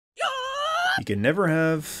You can never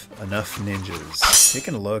have enough ninjas.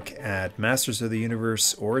 Taking a look at Masters of the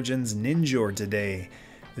Universe Origins Ninjor today.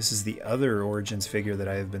 This is the other Origins figure that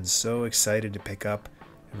I have been so excited to pick up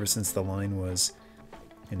ever since the line was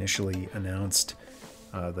initially announced.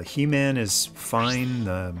 The He-Man is fine,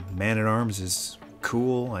 the Man-at-Arms is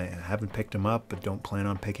cool. I haven't picked him up, but don't plan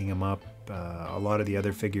on picking him up. A lot of the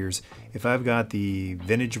other figures, if I've got the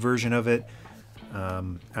vintage version of it,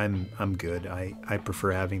 I'm good. I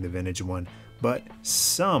prefer having the vintage one, but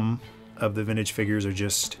some of the vintage figures are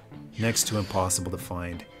just next to impossible to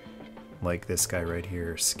find, like this guy right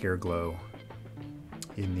here, Scareglow,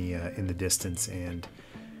 in the distance. And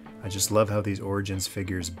I just love how these Origins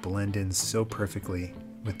figures blend in so perfectly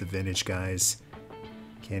with the vintage guys.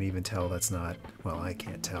 Can't even tell that's not, well, I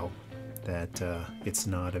can't tell that it's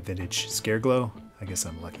not a vintage Scareglow. I guess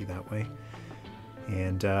I'm lucky that way.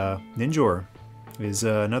 And Ninjor is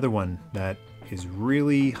another one that is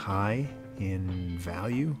really high in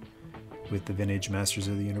value with the vintage Masters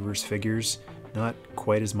of the Universe figures. Not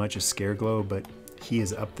quite as much as Scareglow, but he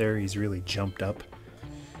is up there. He's really jumped up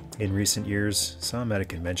in recent years. Saw him at a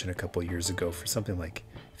convention a couple years ago for something like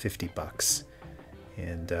 50 bucks.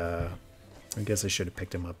 And I guess I should have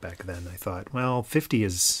picked him up back then. I thought, well, 50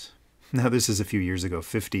 is... Now this is a few years ago.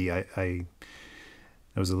 50, that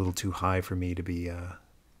was a little too high for me to be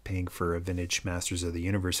paying for a vintage Masters of the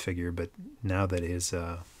Universe figure, but now that his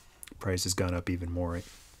price has gone up even more,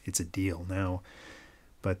 it's a deal now.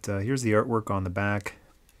 But here's the artwork on the back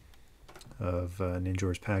of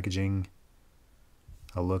Ninjor's packaging.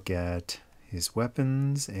 A look at his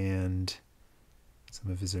weapons and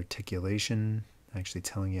some of his articulation, actually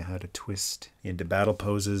telling you how to twist into battle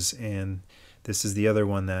poses. And this is the other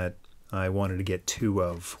one that I wanted to get two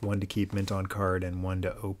of, one to keep mint on card and one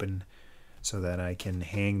to open, so that I can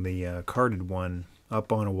hang the carded one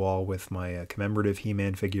up on a wall with my commemorative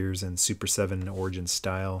He-Man figures and Super 7 Origin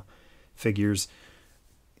style figures.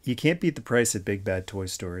 You can't beat the price at Big Bad Toy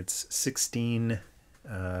Store. It's $16,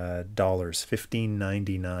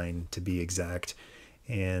 $15.99 to be exact,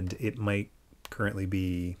 and it might currently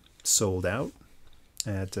be sold out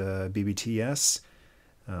at BBTS.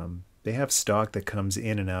 They have stock that comes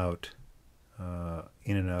in and out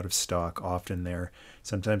of stock often there.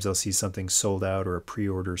 Sometimes I'll see something sold out or a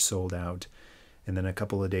pre-order sold out, and then a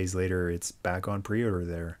couple of days later it's back on pre-order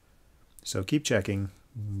there. So keep checking.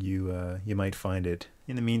 You might find it.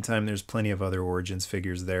 In the meantime, there's plenty of other Origins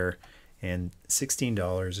figures there, and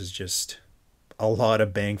 $16 is just a lot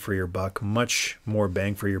of bang for your buck. Much more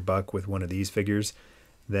bang for your buck with one of these figures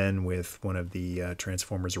than with one of the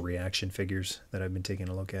Transformers Reaction figures that I've been taking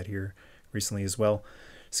a look at here recently as well.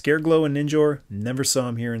 Scareglow and Ninjor, never saw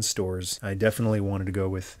him here in stores. I definitely wanted to go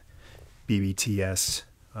with BBTS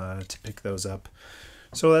to pick those up.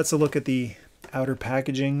 So that's a look at the outer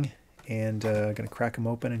packaging, and I'm going to crack them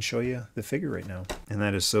open and show you the figure right now. And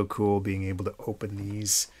that is so cool, being able to open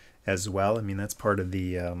these as well. I mean, that's part of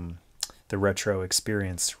the retro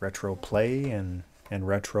experience, retro play and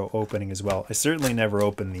retro opening as well. I certainly never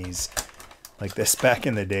opened these like this back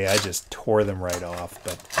in the day. I just tore them right off,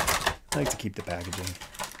 but I like to keep the packaging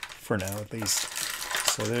for now at least.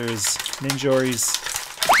 So there's Ninjor. He's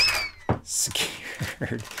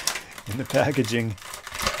secured in the packaging.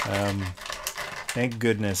 Thank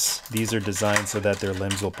goodness these are designed so that their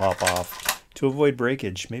limbs will pop off to avoid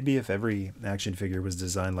breakage. Maybe if every action figure was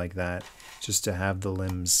designed like that, just to have the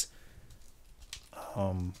limbs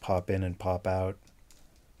pop in and pop out.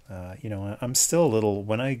 You know, I'm still a little,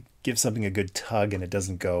 when I give something a good tug and it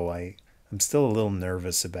doesn't go, I'm still a little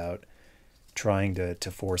nervous about trying to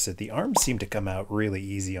force it. The arms seem to come out really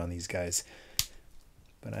easy on these guys,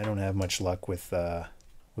 but I don't have much luck with the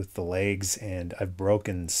legs, and I've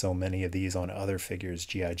broken so many of these on other figures,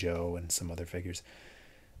 G.I. Joe and some other figures.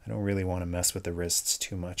 I don't really want to mess with the wrists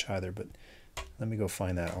too much either, but let me go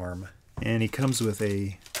find that arm. And he comes with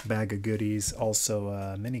a bag of goodies, also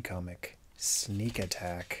a mini comic, Sneak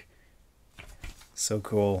Attack. So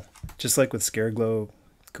cool. Just like with Scareglow,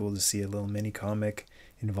 cool to see a little mini comic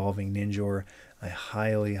involving Ninjor. I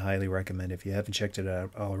highly, highly recommend, if you haven't checked it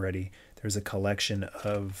out already, there's a collection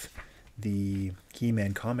of the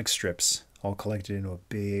He-Man comic strips all collected into a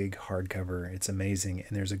big hardcover. It's amazing,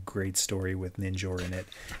 and there's a great story with Ninjor in it.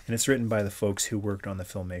 And it's written by the folks who worked on the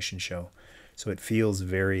Filmation show, so it feels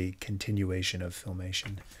very continuation of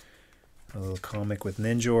Filmation. A little comic with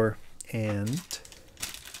Ninjor, and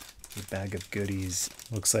a bag of goodies.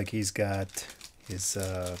 Looks like he's got his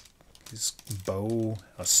bow,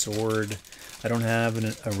 a sword. I don't have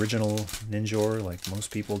an original Ninjor, like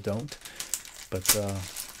most people don't, but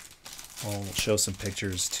I'll show some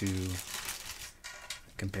pictures to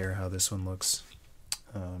compare how this one looks.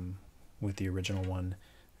 with the original one.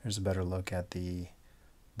 There's a better look at the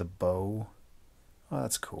bow. Oh,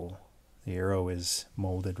 that's cool. The arrow is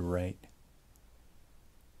molded right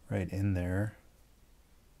in there.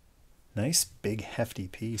 Nice big hefty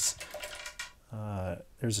piece.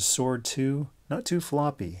 There's a sword too, not too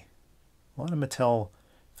floppy. A lot of Mattel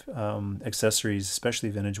accessories, especially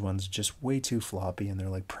vintage ones, just way too floppy, and they're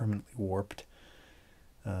like permanently warped.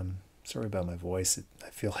 Sorry about my voice. I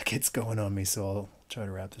feel like it's going on me, so I'll try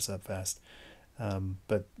to wrap this up fast.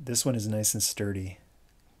 But this one is nice and sturdy.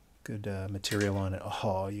 Good material on it.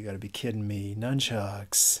 Oh, you gotta be kidding me.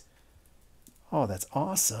 Nunchucks. Oh, that's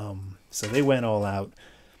awesome. So they went all out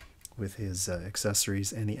with his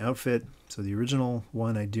accessories and the outfit. So the original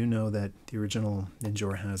one, I do know that the original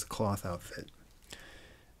Ninjor has a cloth outfit.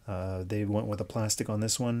 They went with a plastic on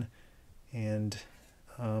this one, and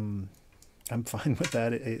I'm fine with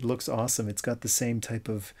that. It looks awesome. It's got the same type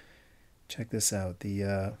of, check this out,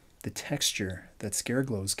 the texture that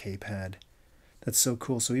Scareglow's cape had. That's so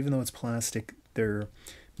cool. So even though it's plastic, they're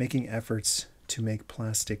making efforts to make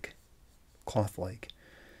plastic cloth-like.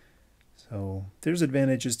 So there's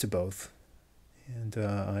advantages to both, and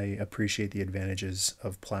I appreciate the advantages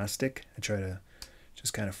of plastic. I try to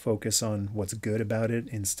just kind of focus on what's good about it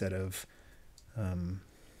instead of,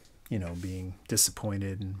 you know, being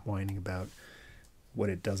disappointed and whining about what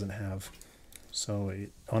it doesn't have. So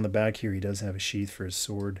on the back here, he does have a sheath for his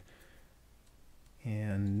sword,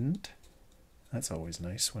 and that's always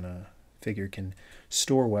nice when a figure can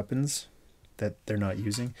store weapons that they're not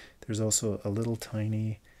using. There's also a little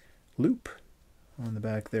tiny loop on the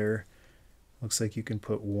back there. Looks like you can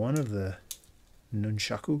put one of the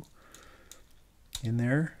nunchaku in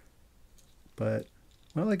there, but,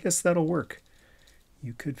 well, I guess that'll work.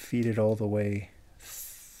 You could feed it all the way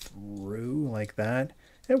through like that.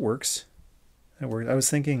 It works. It works. I was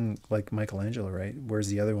thinking like Michelangelo, right? Where's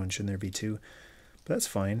the other one? Shouldn't there be two? But that's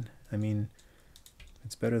fine. I mean,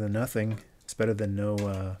 it's better than nothing. It's better than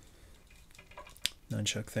no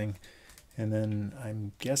nunchuck thing. And then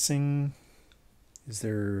I'm guessing, is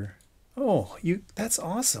there... Oh, that's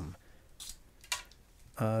awesome.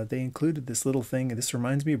 They included this little thing. This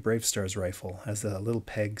reminds me of Brave Star's rifle. Has the little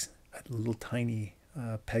pegs, a little tiny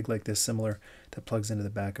peg like this, similar, that plugs into the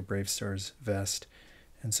back of Brave Star's vest.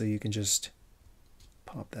 And so you can just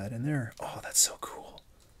pop that in there. Oh, that's so cool.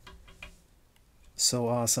 So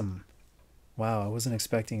awesome. Wow, I wasn't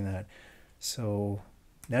expecting that. So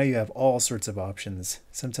now you have all sorts of options.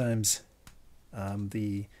 Sometimes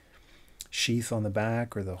the sheath on the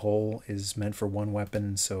back or the hole is meant for one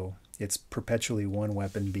weapon, so it's perpetually one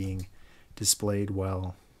weapon being displayed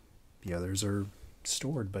while the others are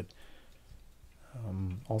stored. But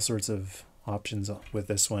all sorts of options with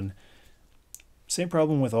this one. Same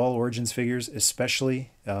problem with all Origins figures,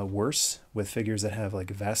 especially worse with figures that have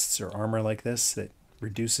like vests or armor like this that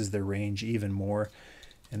reduces their range even more.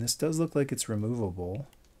 And this does look like it's removable.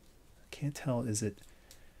 I can't tell, is it...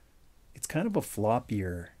 It's kind of a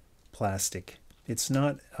floppier plastic. It's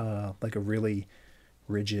not like a really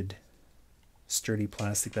rigid, sturdy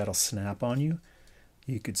plastic that'll snap on you.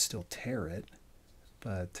 You could still tear it,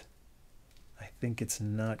 but I think it's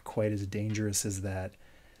not quite as dangerous as that,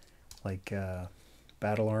 like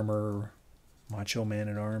Battle Armor, Macho Man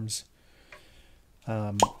at Arms.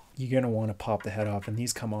 You're going to want to pop the head off, and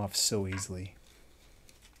these come off so easily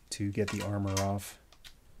to get the armor off.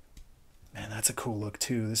 Man, that's a cool look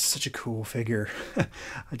too. This is such a cool figure.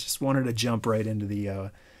 I just wanted to jump right into the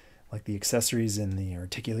like the accessories and the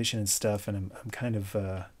articulation and stuff, and I'm kind of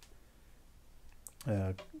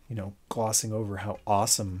you know, glossing over how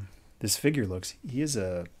awesome this figure looks. He's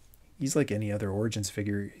like any other Origins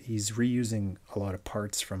figure. He's reusing a lot of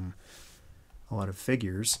parts from a lot of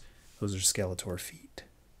figures. Those are Skeletor feet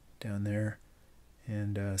down there,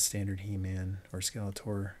 and standard He-Man or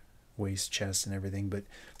Skeletor waist, chest, and everything, but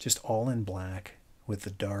just all in black with the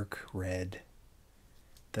dark red.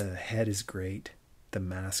 The head is great, the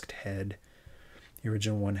masked head. The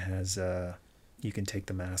original one has you can take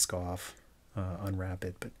the mask off, unwrap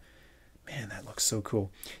it, but man, that looks so cool.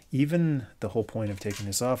 Even the whole point of taking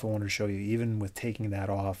this off, I wanted to show you, even with taking that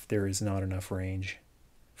off, there is not enough range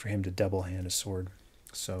for him to double hand a sword,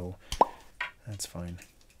 so that's fine.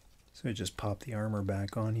 So I just pop the armor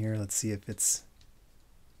back on here. Let's see if it's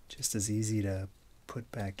just as easy to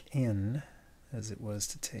put back in as it was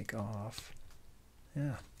to take off.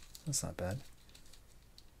 Yeah, that's not bad.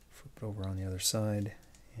 Flip it over on the other side,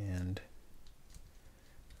 and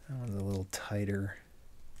that one's a little tighter.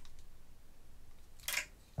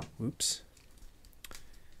 Whoops.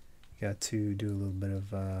 Got to do a little bit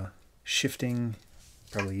of shifting.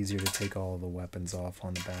 Probably easier to take all of the weapons off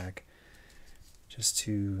on the back. just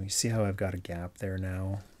to, you see how I've got a gap there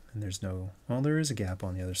now, and there's no, well, there is a gap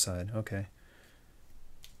on the other side. Okay.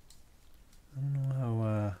 I don't know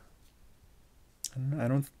how, I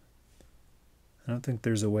don't think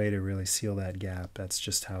there's a way to really seal that gap. That's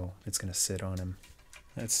just how it's going to sit on him.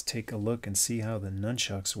 Let's take a look and see how the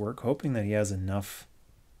nunchucks work, hoping that he has enough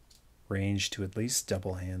range to at least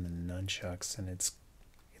double hand the nunchucks, and it's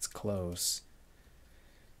close.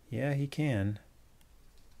 Yeah, he can.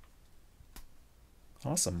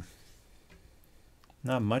 Awesome.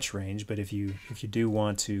 Not much range, but if you do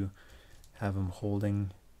want to have him holding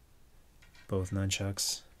both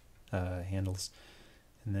nunchucks handles,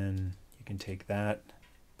 and then you can take that,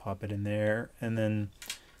 pop it in there, and then,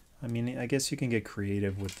 I mean, I guess you can get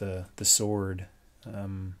creative with the sword.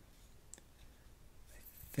 I'm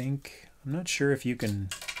not sure if you can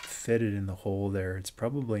fit it in the hole there. It's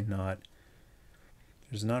probably not,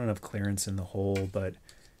 there's not enough clearance in the hole, but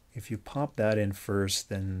if you pop that in first,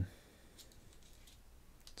 then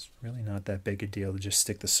it's really not that big a deal to just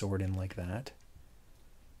stick the sword in like that.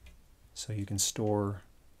 So you can store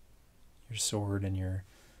your sword and your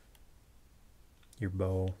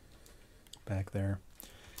bow back there.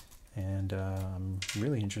 And I'm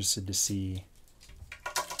really interested to see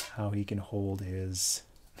how he can hold his,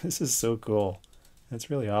 this is so cool. It's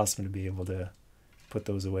really awesome to be able to put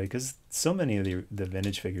those away, because so many of the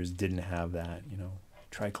vintage figures didn't have that, you know.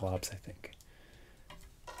 Triclops, I think,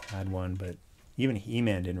 had one, but even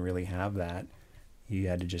He-Man didn't really have that. You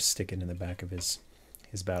had to just stick it in the back of his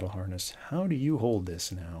battle harness. How do you hold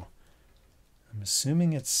this now? I'm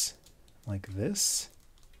assuming it's like this.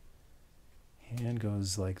 Hand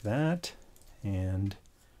goes like that, and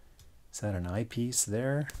is that an eyepiece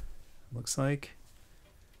there? Looks like.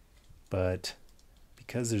 But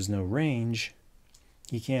because there's no range,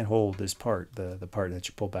 you can't hold this part, the part that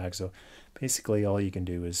you pull back. So basically all you can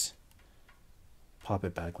do is pop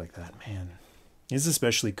it back like that. Man, it's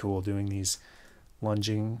especially cool doing these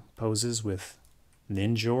lunging poses with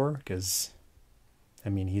Ninjor, because I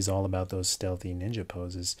mean, he's all about those stealthy ninja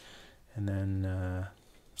poses. And then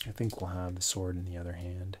I think we'll have the sword in the other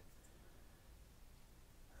hand.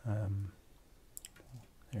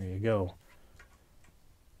 There you go.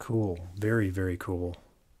 Cool. Very, very cool.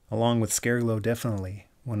 Along with Scareglow, definitely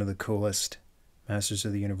one of the coolest Masters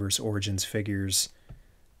of the Universe Origins figures.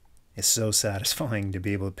 It's so satisfying to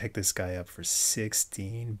be able to pick this guy up for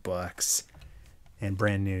 16 bucks. And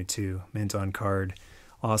brand new too. Mint on card.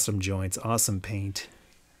 Awesome joints. Awesome paint.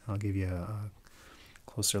 I'll give you a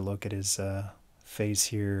closer look at his face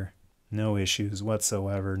here. No issues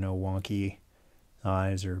whatsoever. No wonky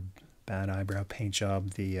eyes or bad eyebrow paint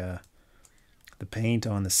job. The paint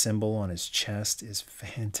on the symbol on his chest is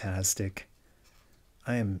fantastic.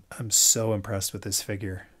 I'm so impressed with this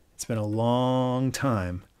figure. It's been a long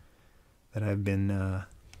time that I've been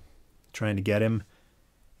trying to get him,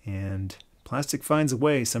 and plastic finds a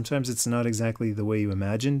way. Sometimes it's not exactly the way you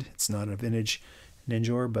imagined. It's not a vintage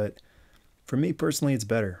Ninjor, but for me personally, it's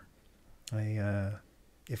better.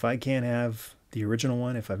 If I can't have the original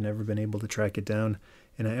one, if I've never been able to track it down,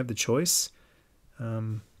 and I have the choice,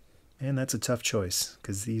 and that's a tough choice,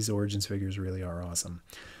 because these Origins figures really are awesome.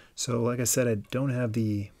 So like I said, I don't have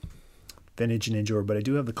the vintage Ninjor, but I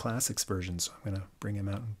do have the classics version, so I'm going to bring him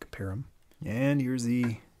out and compare them. And here's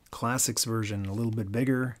the classics version, a little bit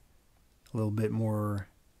bigger, a little bit more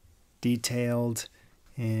detailed,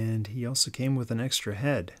 and he also came with an extra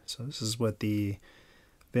head. So this is what the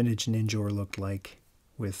vintage Ninjor looked like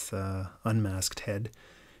with unmasked head,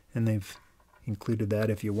 and they've included that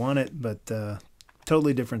if you want it, but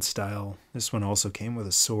totally different style. This one also came with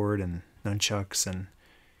a sword and nunchucks, and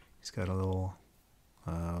he's got a little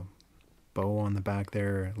bow on the back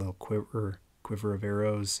there, a little quiver of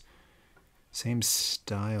arrows. Same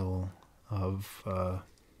style of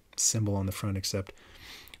symbol on the front, except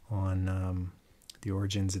on the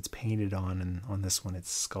Origins it's painted on, and on this one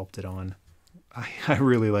it's sculpted on. I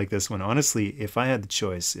really like this one. Honestly, if I had the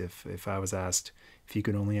choice, if I was asked if you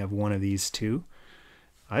could only have one of these two,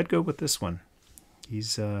 I'd go with this one.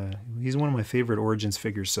 He's one of my favorite Origins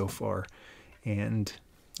figures so far, and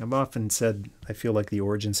I've often said I feel like the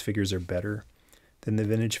Origins figures are better than the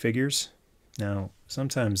vintage figures. Now,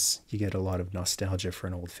 sometimes you get a lot of nostalgia for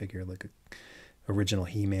an old figure, like a original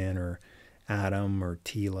He-Man or Adam or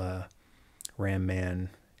Teela, Ram Man.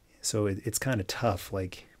 So it's kind of tough.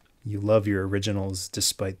 Like, you love your originals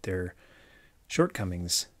despite their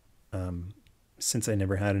shortcomings. Since I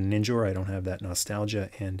never had a Ninjor, I don't have that nostalgia,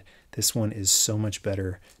 and this one is so much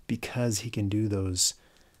better because he can do those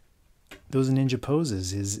ninja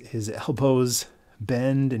poses. His elbows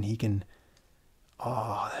bend, and he can,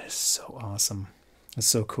 oh, that is so awesome. That's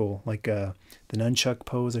so cool. Like the nunchuck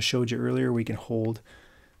pose I showed you earlier, we can hold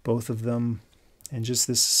both of them, and just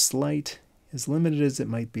this slight, as limited as it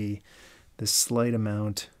might be, this slight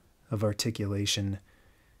amount of articulation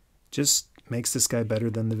just makes this guy better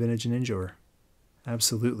than the vintage Ninjor.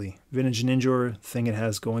 Absolutely. Vintage Ninjor, thing it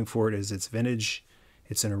has going for it is it's vintage,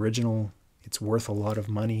 it's an original, it's worth a lot of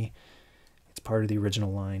money, it's part of the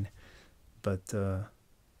original line. But,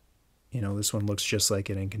 you know, this one looks just like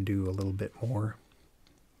it and can do a little bit more.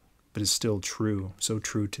 But it's still true, so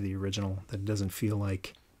true to the original that it doesn't feel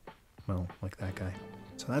like, well, like that guy.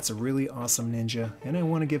 So that's a really awesome ninja, and I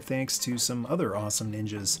want to give thanks to some other awesome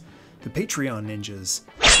ninjas, the Patreon ninjas.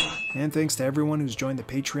 And thanks to everyone who's joined the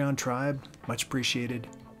Patreon tribe, much appreciated.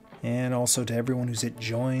 And also to everyone who's hit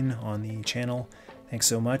join on the channel, thanks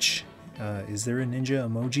so much. Is there a ninja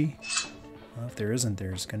emoji? Well, if there isn't,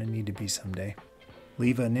 there's gonna need to be someday.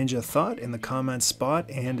 Leave a ninja thought in the comments spot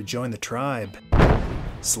and join the tribe.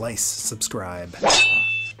 Slice, subscribe.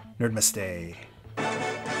 Nerdmaste.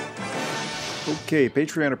 Okay,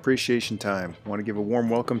 Patreon appreciation time. I want to give a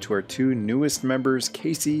warm welcome to our two newest members,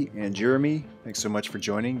 Casey and Jeremy. Thanks so much for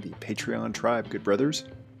joining the Patreon tribe, good brothers.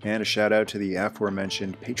 And a shout out to the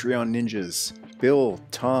aforementioned Patreon ninjas, Bill,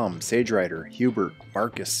 Tom, Sage Rider, Hubert,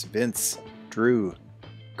 Marcus, Vince, Drew,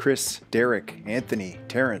 Chris, Derek, Anthony,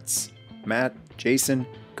 Terrence, Matt, Jason,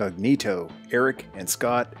 Cognito, Eric, and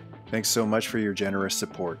Scott. Thanks so much for your generous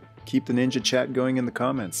support. Keep the ninja chat going in the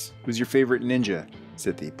comments. Who's your favorite ninja? Is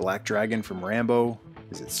it the Black Dragon from Rambo?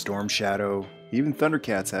 Is it Storm Shadow? Even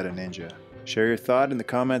Thundercats had a ninja. Share your thought in the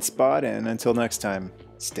comments spot, and until next time,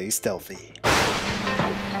 stay stealthy.